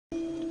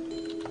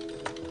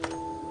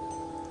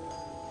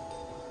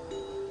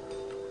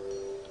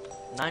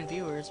9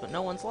 viewers, but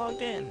no one's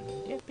logged in.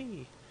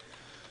 Yippee.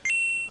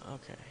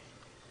 Okay.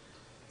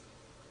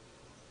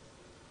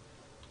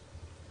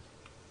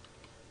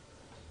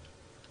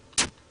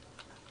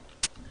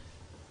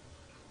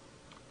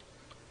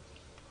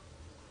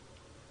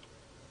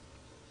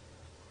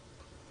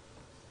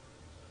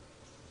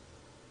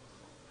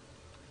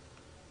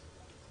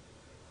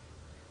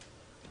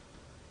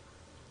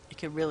 You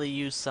could really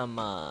use some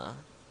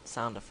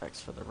sound effects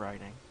for the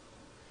writing.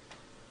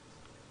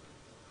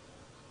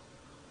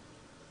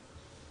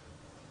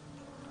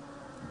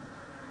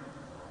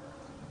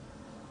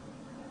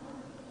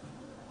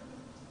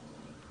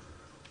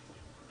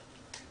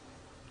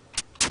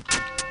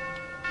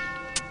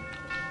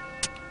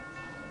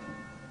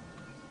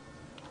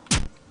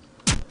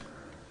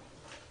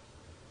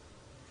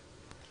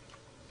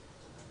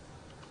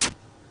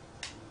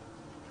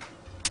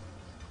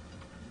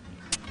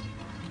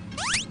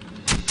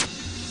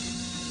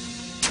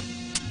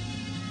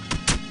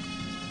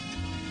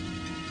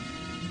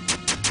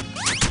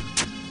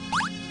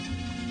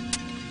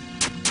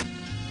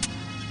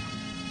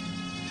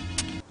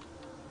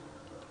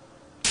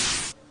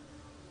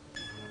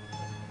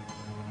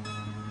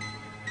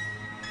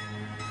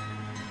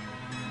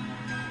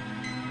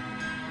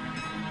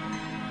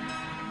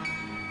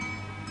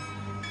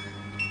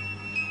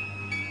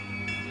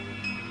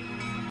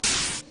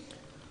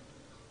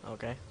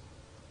 Okay.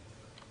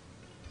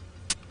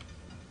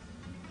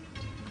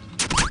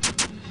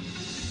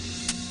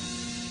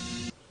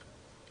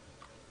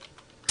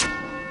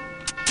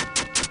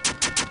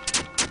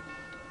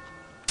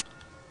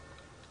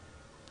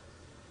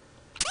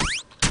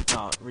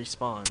 Oh, it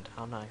respawned.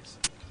 How nice.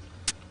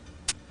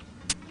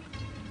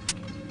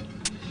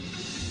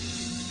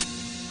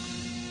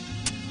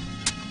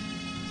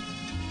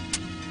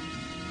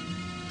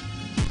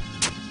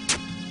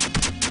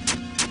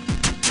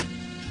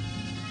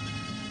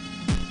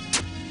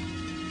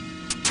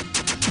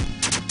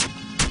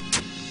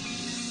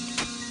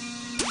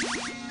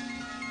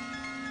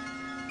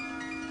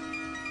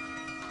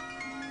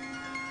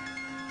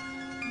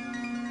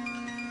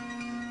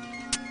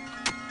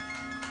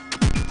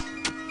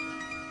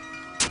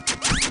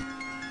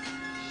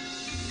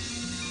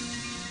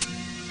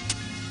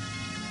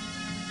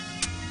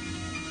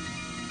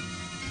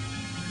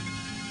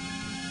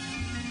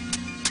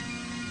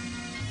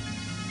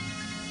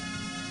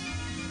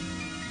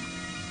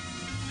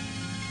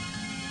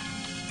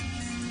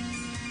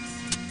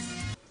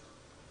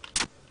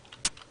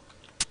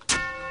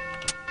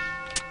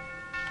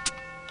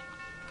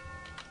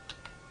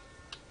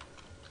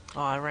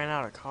 Oh, I ran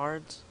out of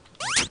cards?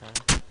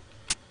 Okay.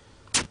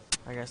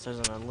 I guess there's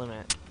a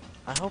limit.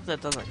 I hope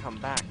that doesn't come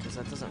back, because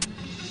that doesn't...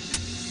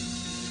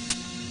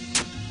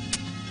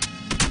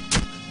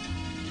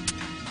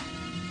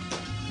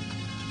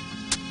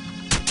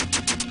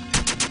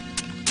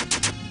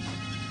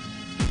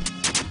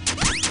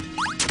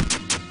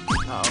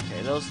 Oh,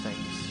 okay, those things.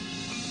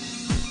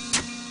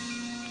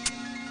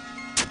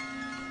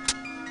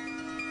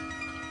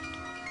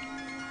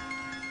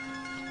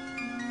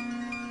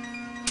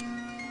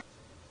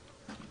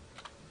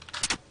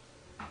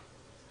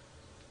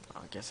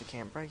 I guess it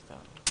can't break though.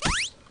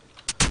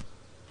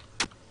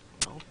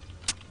 No.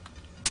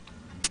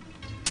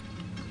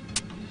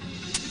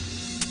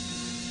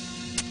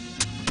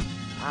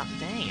 Ah,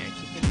 dang, I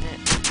keep getting hit.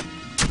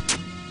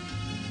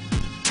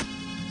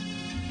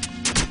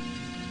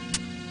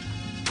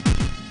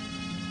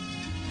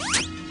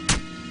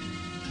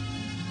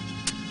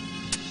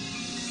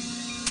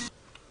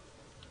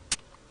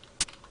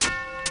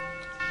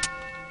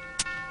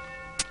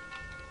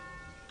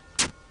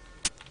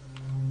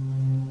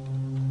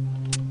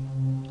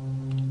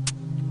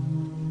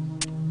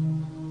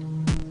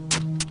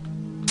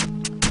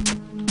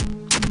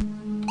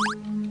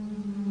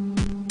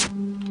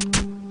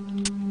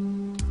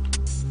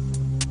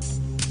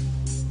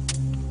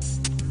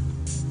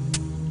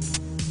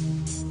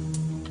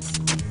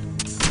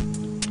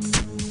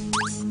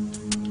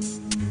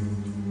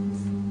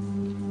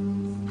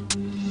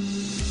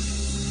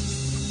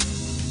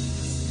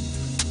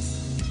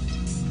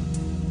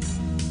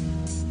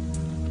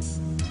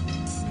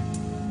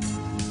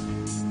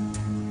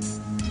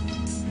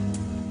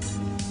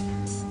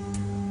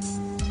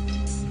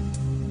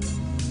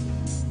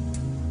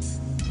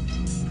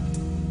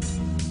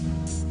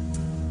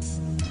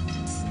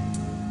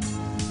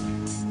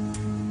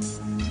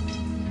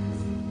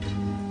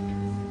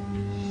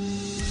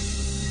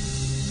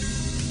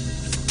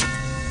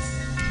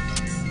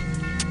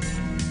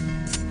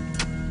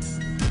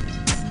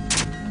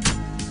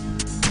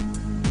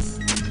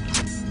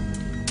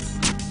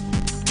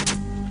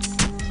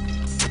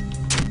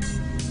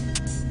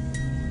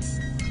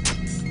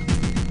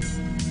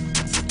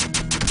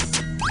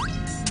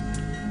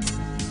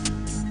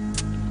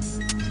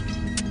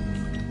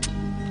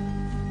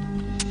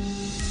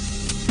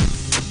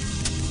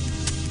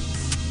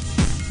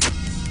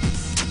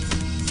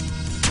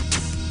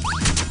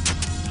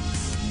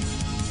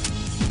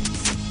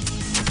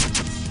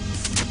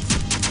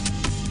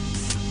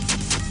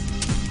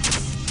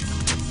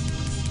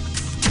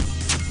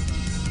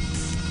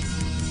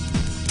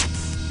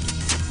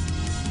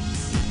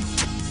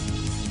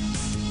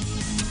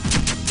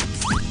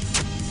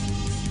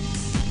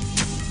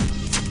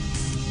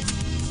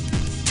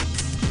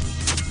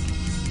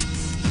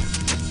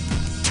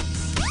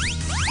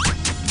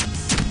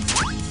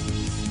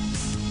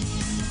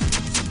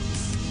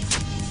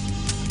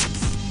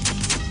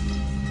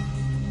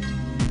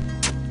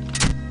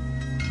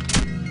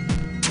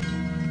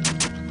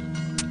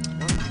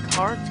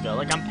 cards go?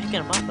 Like, I'm picking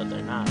them up, but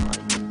they're not,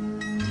 like,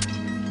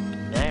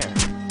 there.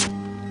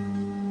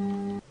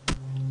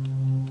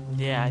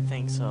 Yeah, I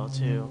think so,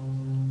 too.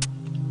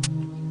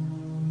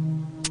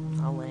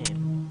 How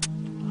lame.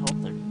 I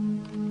hope they're...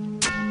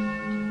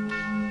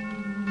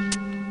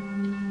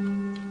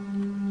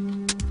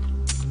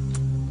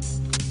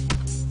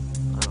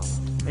 I don't know.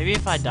 Maybe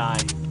if I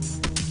die...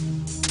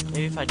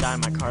 Maybe if I die,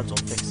 my cards will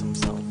fix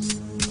themselves. I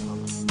don't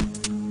know.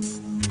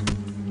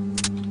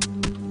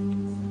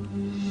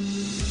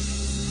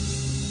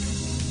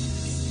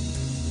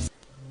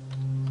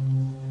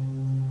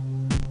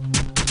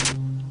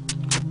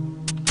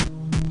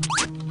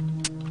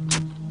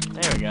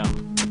 There we go.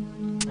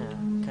 Yeah,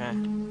 okay.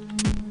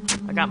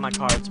 I got my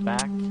cards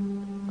back.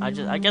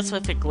 I guess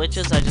if it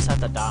glitches, I just have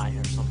to die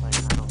or something.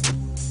 I don't know.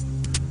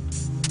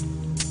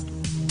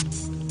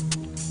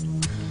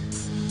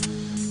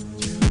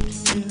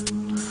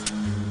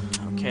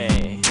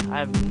 Okay, I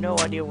have no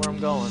idea where I'm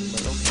going,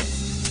 but okay.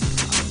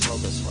 I'll go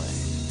this way.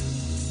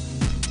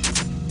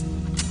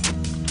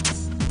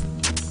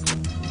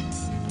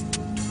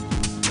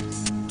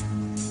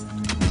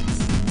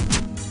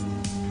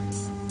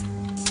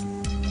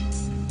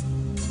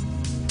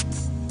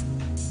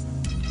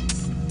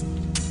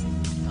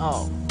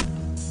 Oh.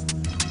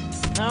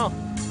 No.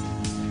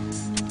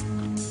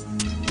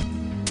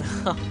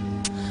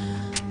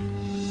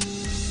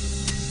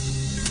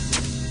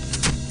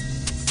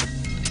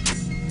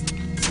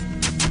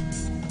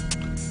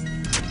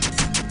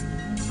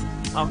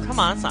 Oh, come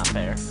on, it's not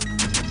fair.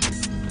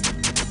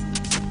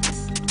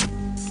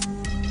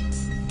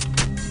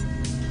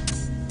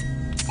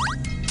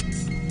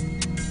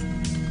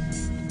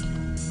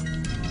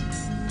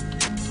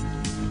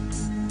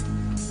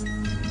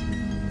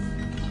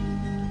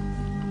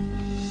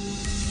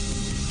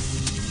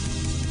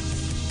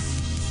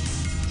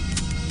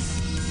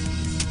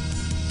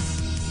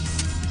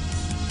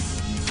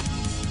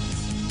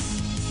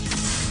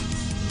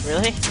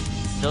 Really?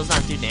 Those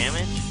not do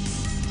damage?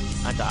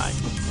 I died.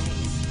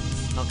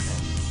 Okay.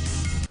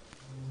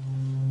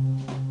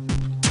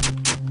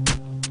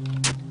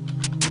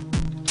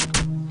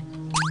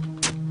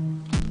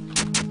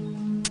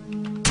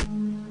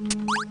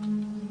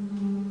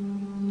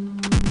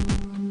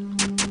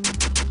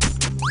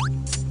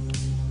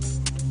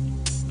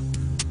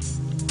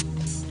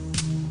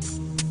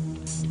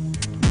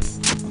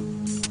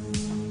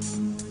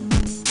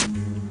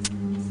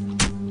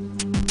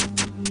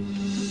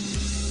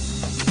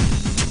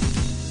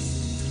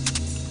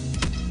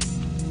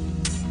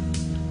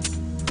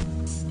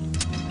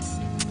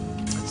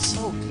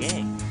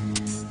 Gay.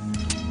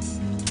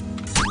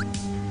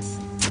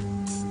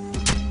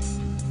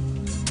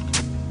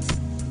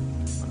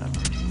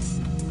 Whatever.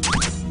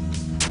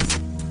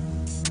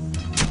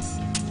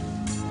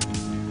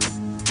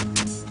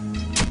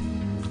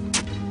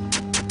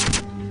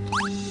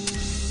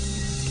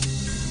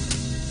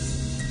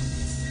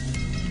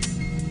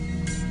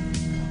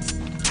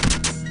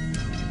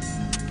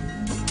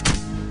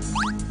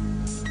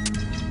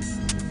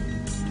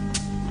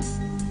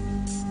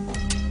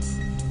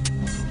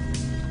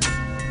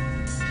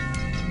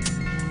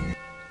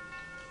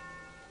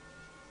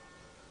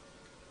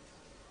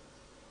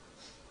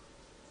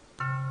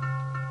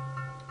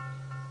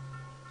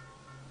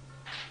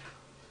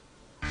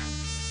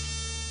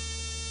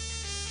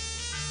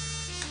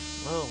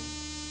 Whoa.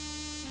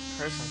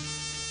 Person.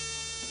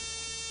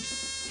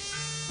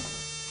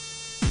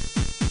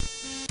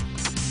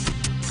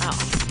 Ow.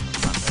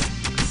 That's not fair.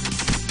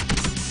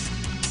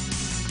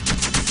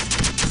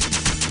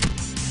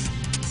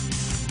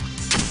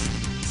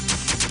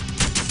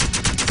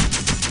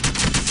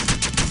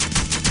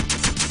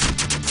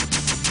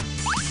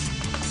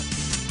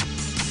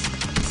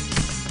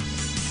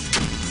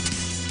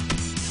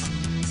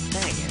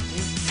 Dang it,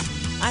 dude.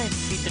 I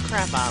beat the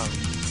crap out of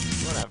him.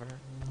 Whatever.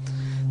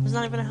 There's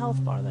not even a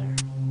health bar there.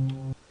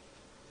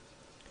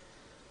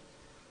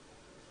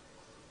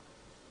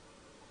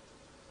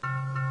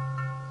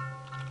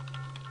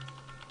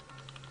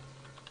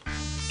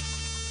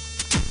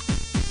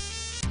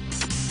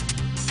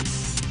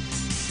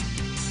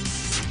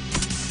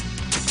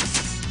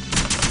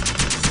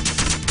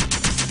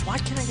 Why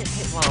can't I get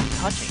hit while I'm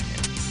touching it?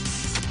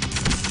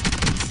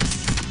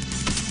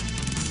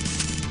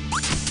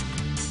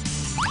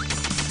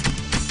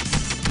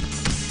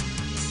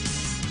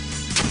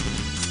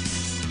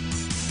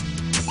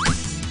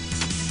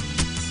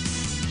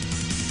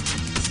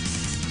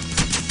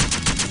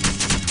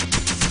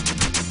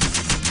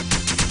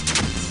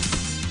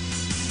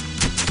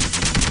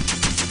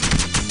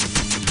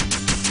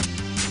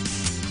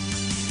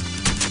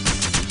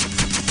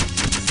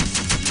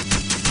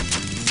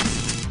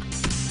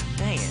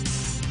 Dang it.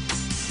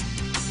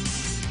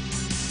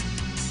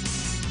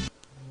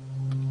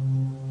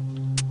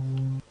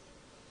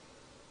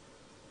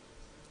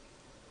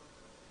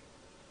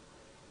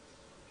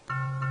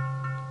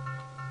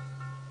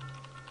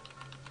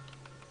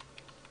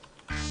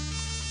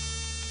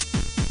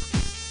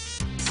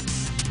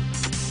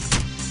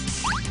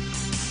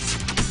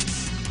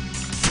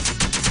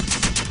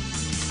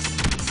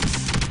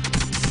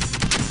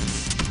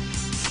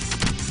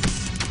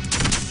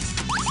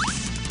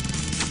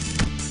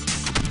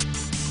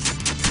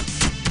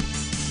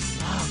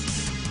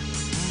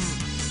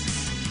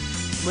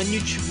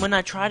 when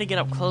I try to get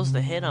up close to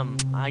hit him,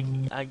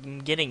 I'm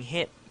getting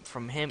hit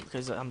from him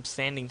because I'm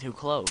standing too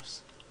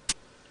close.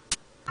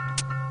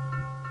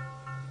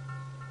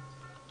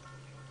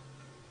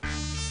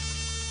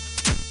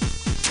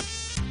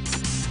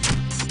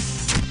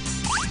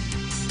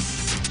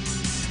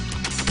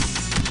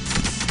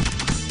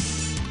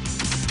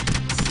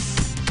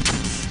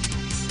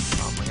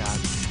 Oh my god.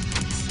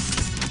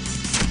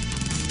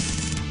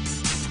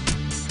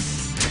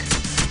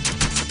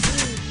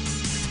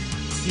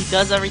 He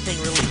does everything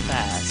really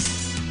fast.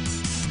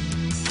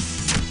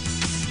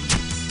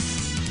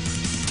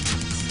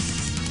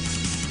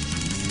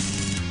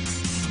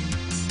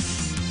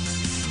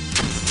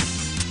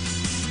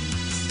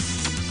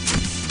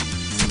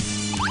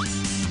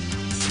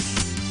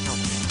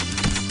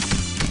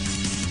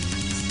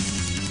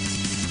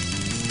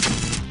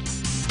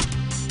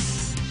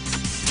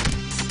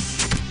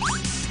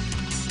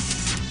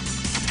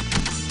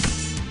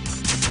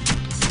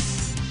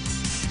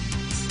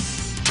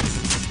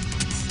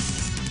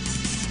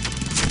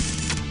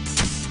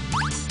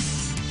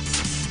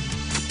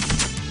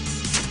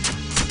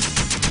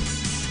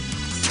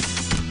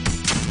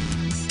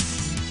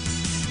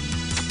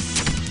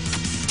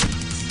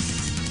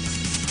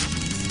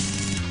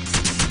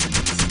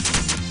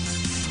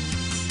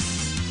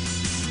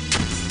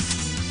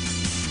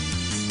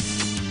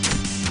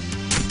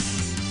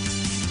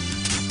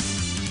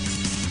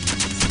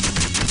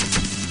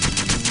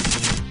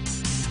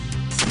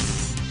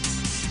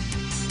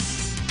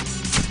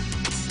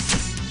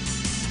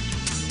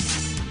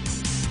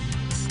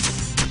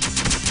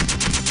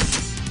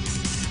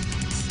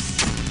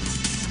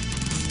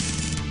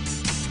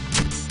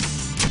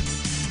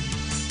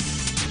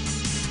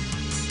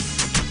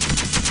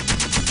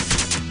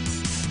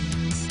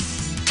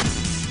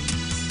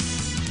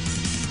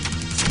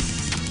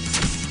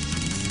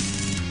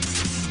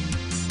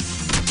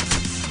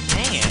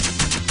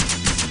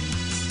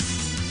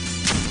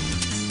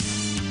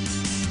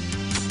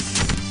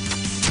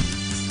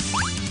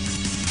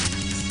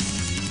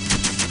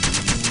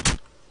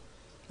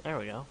 There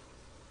we go.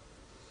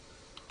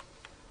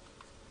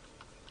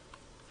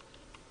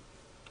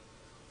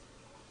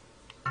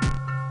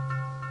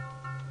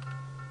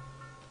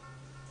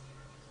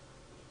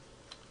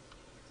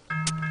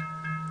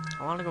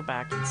 I want to go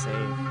back and save.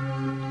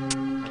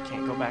 I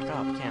can't go back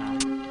up, can I?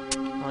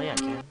 Oh yeah, I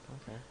can.